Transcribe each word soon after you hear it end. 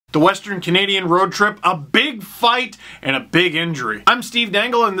The Western Canadian road trip, a big fight, and a big injury. I'm Steve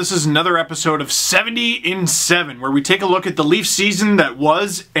Dangle, and this is another episode of 70 in 7, where we take a look at the Leafs season that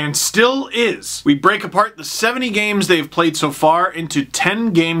was and still is. We break apart the 70 games they've played so far into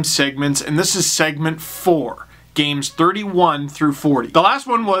 10 game segments, and this is segment 4. Games 31 through 40. The last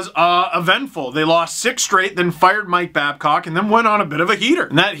one was eventful. They lost 6 straight, then fired Mike Babcock, and then went on a bit of a heater.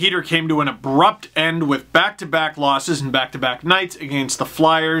 And that heater came to an abrupt end with back-to-back losses and back-to-back nights against the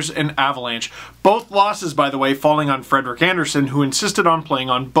Flyers and Avalanche. Both losses, by the way, falling on Frederik Andersen, who insisted on playing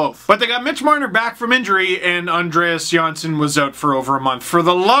on both. But they got Mitch Marner back from injury, and Andreas Johnsson was out for over a month. For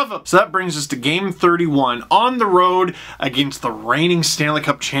the love of... So that brings us to Game 31, on the road against the reigning Stanley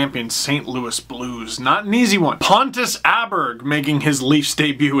Cup champions, St. Louis Blues. Not an easy one. Pontus Aberg making his Leafs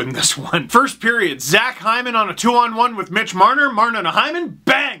debut in this one. First period, Zach Hyman on a 2-on-1 with Mitch Marner. Marner to Hyman,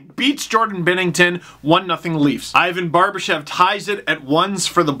 bang! Beats Jordan Binnington, 1-0 Leafs. Ivan Barbashev ties it at ones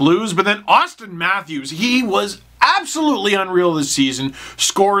for the Blues, but then Austin Matthews, he was absolutely unreal this season,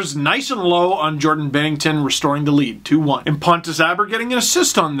 scores nice and low on Jordan Binnington, restoring the lead, 2-1. And Pontus Aberg getting an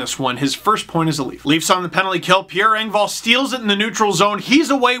assist on this one, his first point as a Leaf. Leafs on the penalty kill, Pierre Engvall steals it in the neutral zone. He's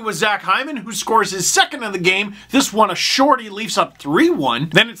away with Zach Hyman, who scores his second of the game. This one a shorty, Leafs up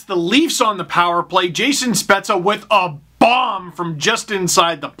 3-1. Then it's the Leafs on the power play, Jason Spezza with a bomb from just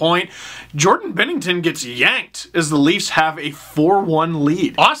inside the point. Jordan Binnington gets yanked as the Leafs have a 4-1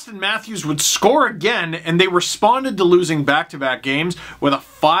 lead. Austin Matthews would score again, and they responded to losing back-to-back games with a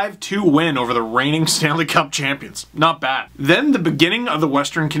 5-2 win over the reigning Stanley Cup champions. Not bad. Then the beginning of the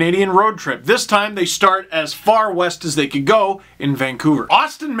Western Canadian road trip. This time they start as far west as they could go in Vancouver.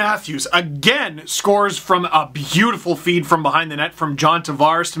 Austin Matthews again scores from a beautiful feed from behind the net from John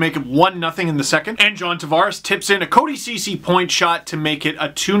Tavares to make it 1-0 in the second, and John Tavares tips in a Cody Ceci point shot to make it a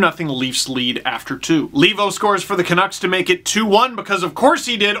 2-0 Leafs lead after 2. Levo scores for the Canucks to make it 2-1 because of course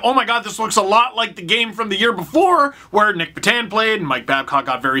he did. Oh my god, this looks a lot like the game from the year before where Nick Petan played and Mike Babcock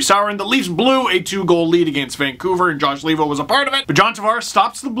got very sour and the Leafs blew a 2-goal lead against Vancouver and Josh Levo was a part of it. But John Tavares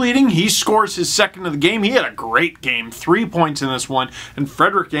stops the bleeding. He scores his second of the game. He had a great game. 3 points in this one, and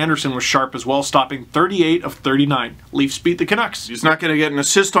Frederik Andersen was sharp as well, stopping 38 of 39. Leafs beat the Canucks. He's not going to get an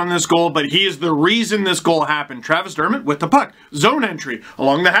assist on this goal, but he is the reason this goal happened. Travis Dermott with the puck. Zone entry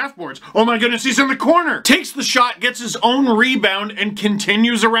along the half boards. Oh my goodness, he's in the corner. Takes the shot, gets his own rebound, and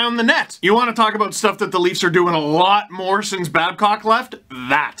continues around the net. You want to talk about stuff that the Leafs are doing a lot more since Babcock left?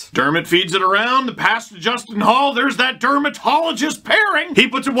 That. Dermott feeds it around, the pass to Justin Hall. There's that dermatologist pairing. He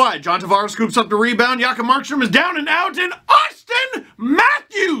puts it wide. John Tavares scoops up the rebound. Jakob Markstrom is down and out, and Austin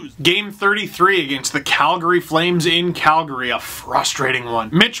Matthews! Game 33 against the Calgary Flames in Calgary. A frustrating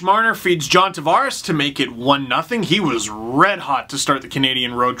one. Mitch Marner feeds John Tavares to make it 1-0. He was red hot to start the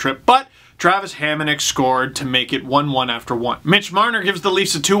Canadian road trip, but Travis Hamonic scored to make it 1-1 after 1. Mitch Marner gives the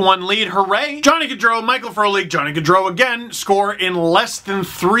Leafs a 2-1 lead. Hooray! Johnny Gaudreau, Michael Frolik, Johnny Gaudreau again score in less than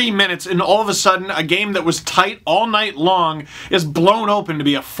 3 minutes, and all of a sudden a game that was tight all night long is blown open to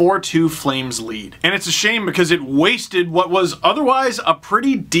be a 4-2 Flames lead. And it's a shame because it wasted what was otherwise a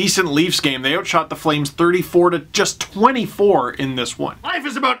pretty decent Leafs game. They outshot the Flames 34 to just 24 in this one. Life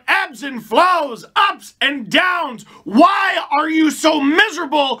is about ebbs and flows, ups and downs. Why are you so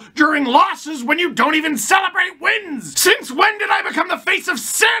miserable during losses when you don't even celebrate wins? Since when did I become the face of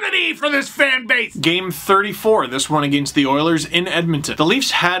sanity for this fan base? Game 34, this one against the Oilers in Edmonton. The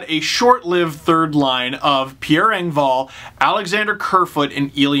Leafs had a short-lived third line of Pierre Engvall, Alexander Kerfoot,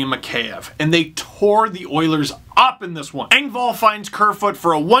 and Ilya Mikheyev, and they tore the Oilers up in this one. Engvall finds Kerfoot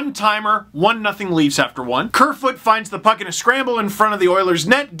for a one-timer, 1-0 Leafs after 1. Kerfoot finds the puck in a scramble in front of the Oilers'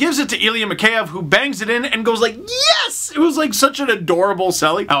 net, gives it to Ilya Mikheyev, who bangs it in and goes like, yes! It was like such an adorable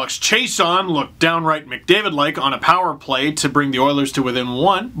celly. Alex Chiasson looked downright McDavid-like on a power play to bring the Oilers to within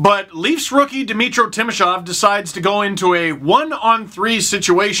 1. But Leafs rookie Dmytro Timashov decides to go into a 1-on-3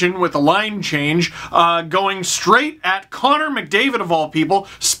 situation with a line change, going straight at Connor McDavid of all people,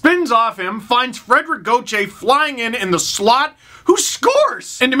 spins off him, finds Frederik Gauthier flying in the slot, who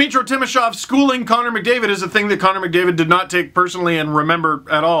scores! And Dmytro Timashov schooling Connor McDavid is a thing that Connor McDavid did not take personally and remember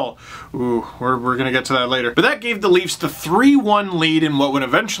at all. Ooh, we're gonna get to that later. But that gave the Leafs the 3-1 lead in what would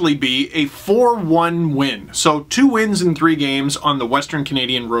eventually be a 4-1 win. So 2 wins in 3 games on the Western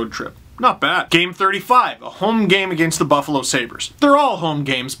Canadian road trip. Not bad. Game 35, a home game against the Buffalo Sabres. They're all home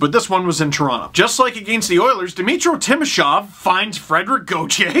games, but this one was in Toronto. Just like against the Oilers, Dmytro Timashov finds Frederik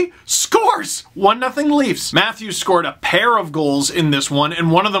Gauthier, scores! 1-0 Leafs. Matthews scored a pair of goals in this one,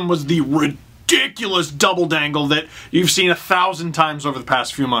 and one of them was the ridiculous ridiculous double dangle that you've seen 1,000 times over the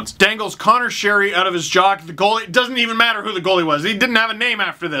past few months. Dangles Connor Sherry out of his jock. The goalie, it doesn't even matter who the goalie was. He didn't have a name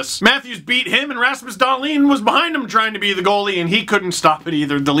after this. Matthews beat him, and Rasmus Dahlin was behind him trying to be the goalie, and he couldn't stop it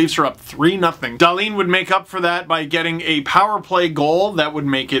either. The Leafs are up 3-0. Dahlin would make up for that by getting a power play goal that would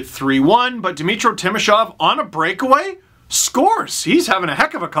make it 3-1, but Dmytro Timashov on a breakaway scores. He's having a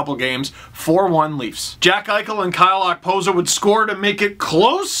heck of a couple games. 4-1 Leafs. Jack Eichel and Kyle Okposo would score to make it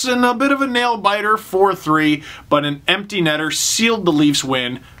close and a bit of a nail-biter, 4-3, but an empty netter sealed the Leafs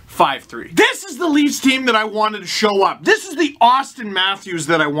win, 5-3. This is the Leafs team that I wanted to show up. This is the Austin Matthews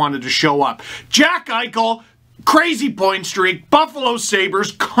that I wanted to show up. Jack Eichel, crazy point streak, Buffalo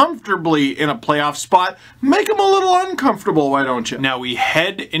Sabres comfortably in a playoff spot. Make them a little uncomfortable, why don't you? Now we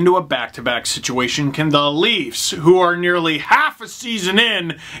head into a back-to-back situation. Can the Leafs, who are nearly half a season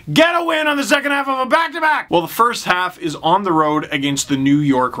in, get a win on the second half of a back-to-back? Well, the first half is on the road against the New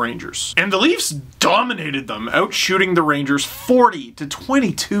York Rangers. And the Leafs dominated them, outshooting the Rangers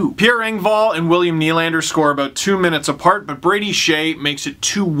 40-22. Pierre Engvall and William Nylander score about 2 minutes apart, but Brady Shea makes it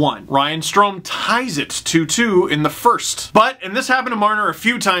 2-1. Ryan Strome ties it 2-2 in the first. But, and this happened to Marner a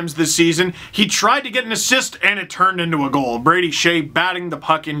few times this season, he tried to get an assist and it turned into a goal. Brady Shea batting the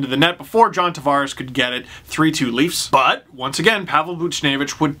puck into the net before John Tavares could get it. 3-2 Leafs. But, once again, Pavel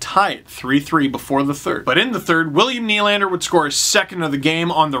Buchnevich would tie it 3-3 before the third. But in the third, William Nylander would score his second of the game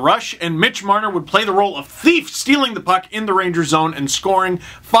on the rush, and Mitch Marner would play the role of thief, stealing the puck in the Rangers zone and scoring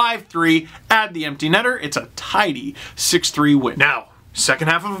 5-3. Add the empty netter, it's a tidy 6-3 win. Now, second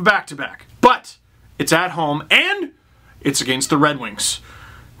half of a back-to-back. But it's at home, and it's against the Red Wings.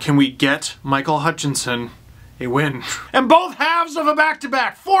 Can we get Michael Hutchinson a win? And both halves of a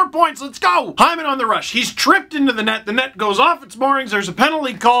back-to-back. 4 points, let's go! Hyman on the rush. He's tripped into the net goes off its moorings, there's a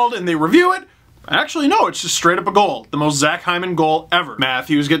penalty called, and they review it. Actually, no, it's just straight up a goal. The most Zach Hyman goal ever.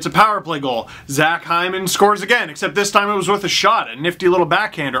 Matthews gets a power play goal. Zach Hyman scores again, except this time it was with a shot, a nifty little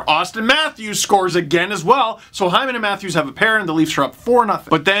backhander. Austin Matthews scores again as well, so Hyman and Matthews have a pair, and the Leafs are up 4-0.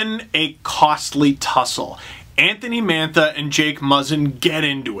 But then a costly tussle. Anthony Mantha and Jake Muzzin get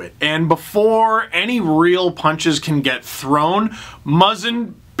into it, and before any real punches can get thrown,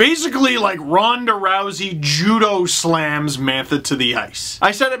 Muzzin basically like Ronda Rousey judo slams Mantha to the ice.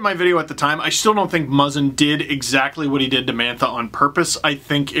 I said it in my video at the time, I still don't think Muzzin did exactly what he did to Mantha on purpose. I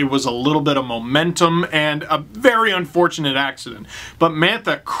think it was a little bit of momentum and a very unfortunate accident. But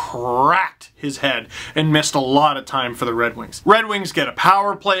Mantha cracked his head and missed a lot of time for the Red Wings. Red Wings get a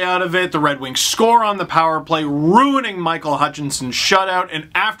power play out of it. The Red Wings score on the power play, ruining Michael Hutchinson's shutout.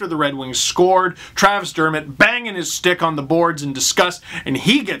 And after the Red Wings scored, Travis Dermott banging his stick on the boards in disgust, and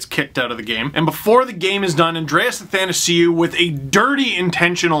he gets kicked out of the game. And before the game is done, Andreas Athanasiou with a dirty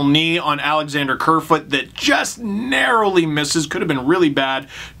intentional knee on Alexander Kerfoot that just narrowly misses. Could have been really bad.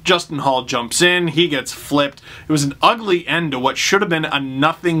 Justin Hall jumps in. He gets flipped. It was an ugly end to what should have been a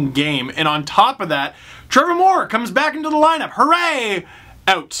nothing game. And on top of that, Trevor Moore comes back into the lineup. Hooray!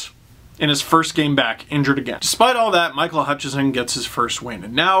 Out in his first game back, injured again. Despite all that, Michael Hutchinson gets his first win.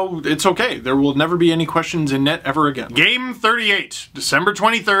 And now it's okay. There will never be any questions in net ever again. Game 38, December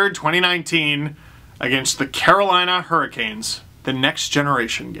 23rd, 2019, against the Carolina Hurricanes. The next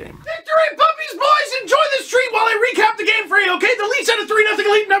generation game. Victory, puppies, boys! Enjoy this treat while I recap the game for you, okay? The Leafs had a 3-0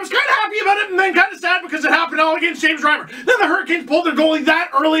 lead, and I was kind of happy about it, and then kind of sad because it happened all against James Reimer. Then the Hurricanes pulled their goalie that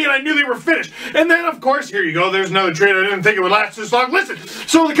early, and I knew they were finished. And then, of course, here you go. There's another trade. I didn't think it would last this long. Listen,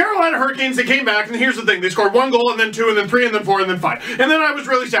 so the Carolina Hurricanes, they came back, and here's the thing. They scored 1 goal, and then 2, and then 3, and then 4, and then 5. And then I was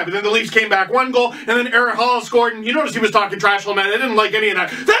really sad. But then the Leafs came back, 1 goal, and then Eric Hall scored, and you notice he was talking trash all night. I didn't like any of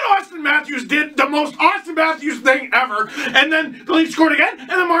that. Then Austin Matthews did the most Austin Matthews thing ever, and then the Leafs scored again, and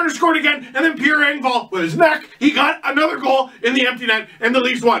then Marner scored again, and then Pierre Engvall with his neck, he got another goal in the empty net, and the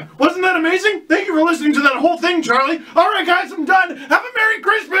Leafs won. Wasn't that amazing? Thank you for listening to that whole thing, Charlie. Alright guys, I'm done. Have a Merry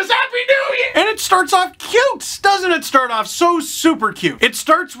Christmas, Happy New Year! And it starts off cute, doesn't it start off so super cute? It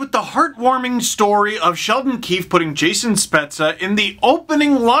starts with the heartwarming story of Sheldon Keefe putting Jason Spezza in the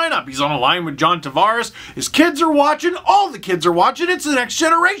opening lineup. He's on a line with John Tavares, his kids are watching, all the kids are watching, it's the next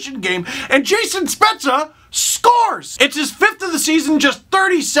generation game, and Jason Spezza scores! It's his 5th of the season, just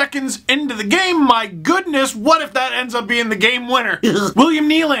 30 seconds into the game. My goodness, what if that ends up being the game winner? William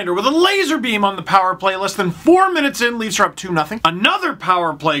Nylander with a laser beam on the power play. Less than 4 minutes in, Leafs are up 2-0. Another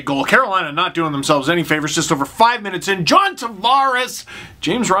power play goal. Carolina not doing themselves any favors, just over 5 minutes in. John Tavares.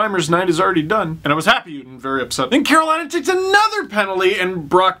 James Reimer's night is already done, and I was happy and very upset. Then Carolina takes another penalty, and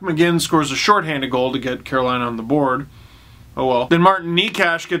Brock McGinn scores a shorthanded goal to get Carolina on the board. Oh well. Then Martin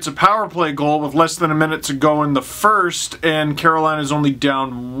Necas gets a power play goal with less than a minute to go in the first, and Carolina's only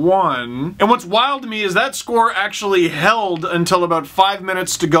down 1. And what's wild to me is that score actually held until about 5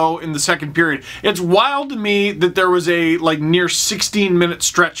 minutes to go in the second period. It's wild to me that there was a near 16-minute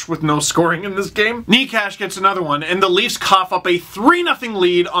stretch with no scoring in this game. Necas gets another one, and the Leafs cough up a 3-0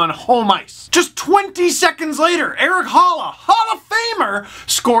 lead on home ice. Just 20 seconds later, Erik Haula, Hall of Famer,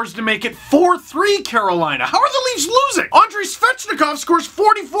 scores to make it 4-3 Carolina. How are the Leafs losing? Andrei Svechnikov scores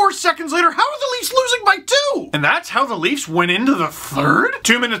 44 seconds later. How are the Leafs losing by 2? And that's how the Leafs went into the third?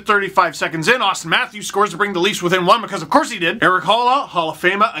 2 minutes 35 seconds in, Auston Matthews scores to bring the Leafs within 1 because of course he did. Erik Haula, Hall of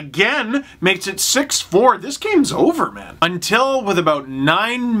Famer, again makes it 6-4. This game's over, man. Until with about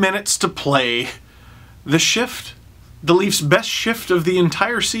 9 minutes to play, the shift. The Leafs' best shift of the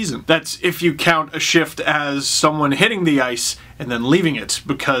entire season. That's if you count a shift as someone hitting the ice and then leaving it,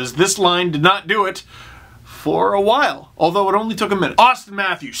 because this line did not do it for a while, although it only took a minute. Auston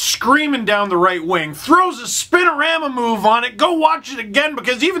Matthews screaming down the right wing, throws a spinorama move on it. Go watch it again,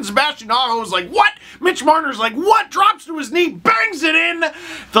 because even Sebastian Aho was like, what? Mitch Marner's like, what? Drops to his knee, bangs it in.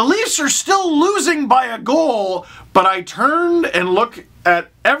 The Leafs are still losing by a goal, but I turned and looked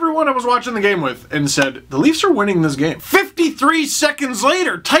at everyone I was watching the game with and said, the Leafs are winning this game. 53 seconds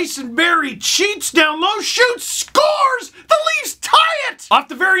later, Tyson Barrie cheats down low, shoots, scores! The Leafs tie it! Off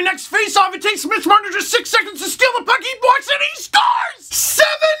the very next face-off, it takes Mitch Marner just 6 seconds to steal the puck. He blocks it, he scores!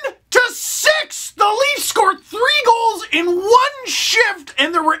 7-6! The Leafs scored 3 goals in 1 shift,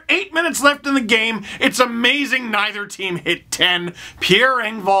 and there were 8 minutes left in the game. It's amazing neither team hit 10. Pierre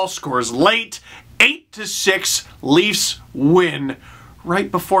Engvall scores late. 8-6, Leafs win.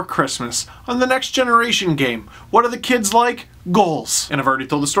 Right before Christmas on the Next Generation game. What are the kids like? Goals. And I've already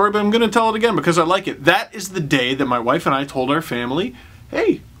told the story, but I'm going to tell it again because I like it. That is the day that my wife and I told our family,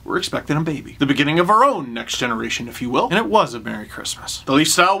 hey, we're expecting a baby. The beginning of our own Next Generation, if you will. And it was a Merry Christmas. The Leaf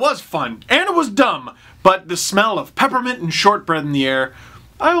style was fun, and it was dumb, but the smell of peppermint and shortbread in the air,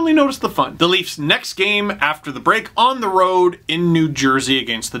 I only noticed the fun. The Leafs' next game after the break on the road in New Jersey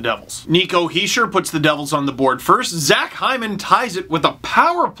against the Devils. Nico Hischier puts the Devils on the board first. Zach Hyman ties it with a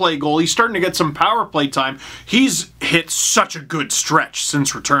power play goal. He's starting to get some power play time. He's hit such a good stretch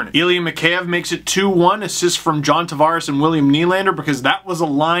since returning. Ilya Mikheyev makes it 2-1, assist from John Tavares and William Nylander, because that was a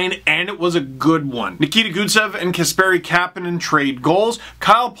line and it was a good one. Nikita Gusev and Kasperi Kapanen trade goals.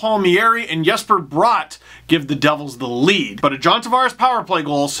 Kyle Palmieri and Jesper Bratt give the Devils the lead. But a John Tavares power play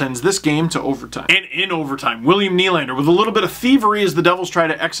goal sends this game to overtime. And in overtime, William Nylander with a little bit of thievery as the Devils try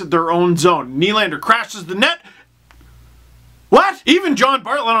to exit their own zone. Nylander crashes the net. What? Even John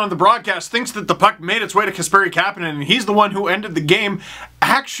Bartlett on the broadcast thinks that the puck made its way to Kasperi Kapanen and he's the one who ended the game.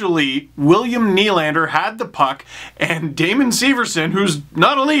 Actually, William Nylander had the puck and Damon Severson, who's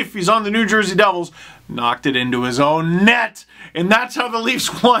not a Leaf, he's on the New Jersey Devils, knocked it into his own net. And that's how the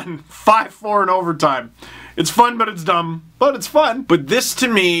Leafs won 5-4 in overtime. It's fun, but it's dumb, but it's fun. But this, to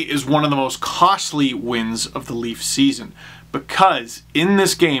me, is one of the most costly wins of the Leafs season. Because in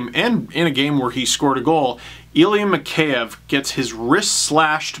this game, and in a game where he scored a goal, Ilya Mikheyev gets his wrist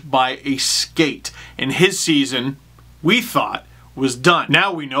slashed by a skate. And his season, we thought, was done.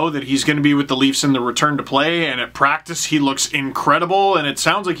 Now we know that he's going to be with the Leafs in the return to play, and at practice he looks incredible, and it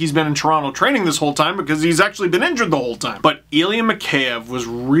sounds like he's been in Toronto training this whole time because he's actually been injured the whole time. But Ilya Mikheyev was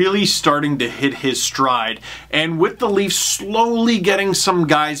really starting to hit his stride, and with the Leafs slowly getting some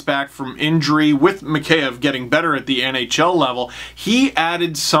guys back from injury, with Mikheyev getting better at the NHL level, he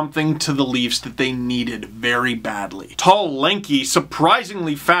added something to the Leafs that they needed very badly. Tall, lanky,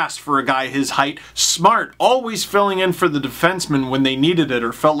 surprisingly fast for a guy his height, smart, always filling in for the defenseman when they needed it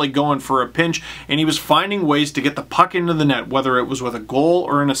or felt like going for a pinch, and he was finding ways to get the puck into the net, whether it was with a goal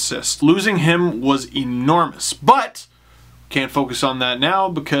or an assist. Losing him was enormous, but can't focus on that now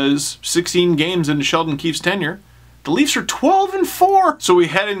because 16 games into Sheldon Keefe's tenure, the Leafs are 12-4. So we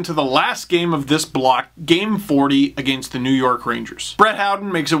head into the last game of this block, Game 40 against the New York Rangers. Brett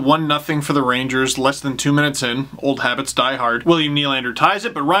Howden makes it 1-0 for the Rangers less than 2 minutes in. Old habits die hard. William Nylander ties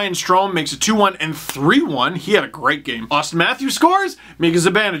it, but Ryan Strome makes it 2-1 and 3-1. He had a great game. Auston Matthews scores. Mika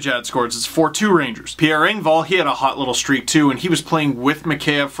Zibanejad scores. It's 4-2 Rangers. Pierre Engvall, he had a hot little streak too, and he was playing with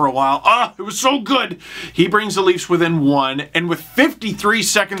Mikheyev for a while. Ah, it was so good. He brings the Leafs within 1, and with 53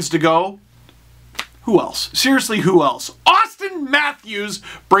 seconds to go, who else? Seriously, who else? Auston Matthews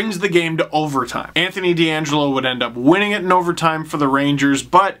brings the game to overtime. Anthony DeAngelo would end up winning it in overtime for the Rangers,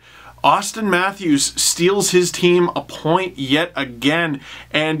 but Auston Matthews steals his team a point yet again.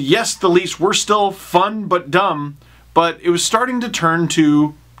 And yes, the Leafs were still fun but dumb, but it was starting to turn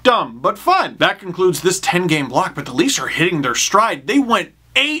to dumb but fun. That concludes this 10-game block, but the Leafs are hitting their stride. They went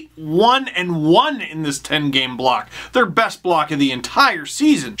 8-1-1 in this 10-game block. Their best block of the entire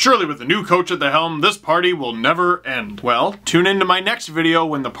season. Surely with the new coach at the helm, this party will never end. Well, tune into my next video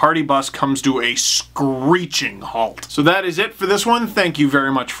when the party bus comes to a screeching halt. So that is it for this one. Thank you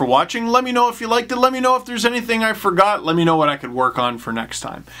very much for watching. Let me know if you liked it. Let me know if there's anything I forgot. Let me know what I could work on for next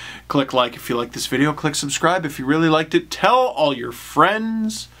time. Click like if you like this video. Click subscribe if you really liked it. Tell all your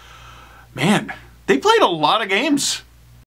friends. Man, they played a lot of games.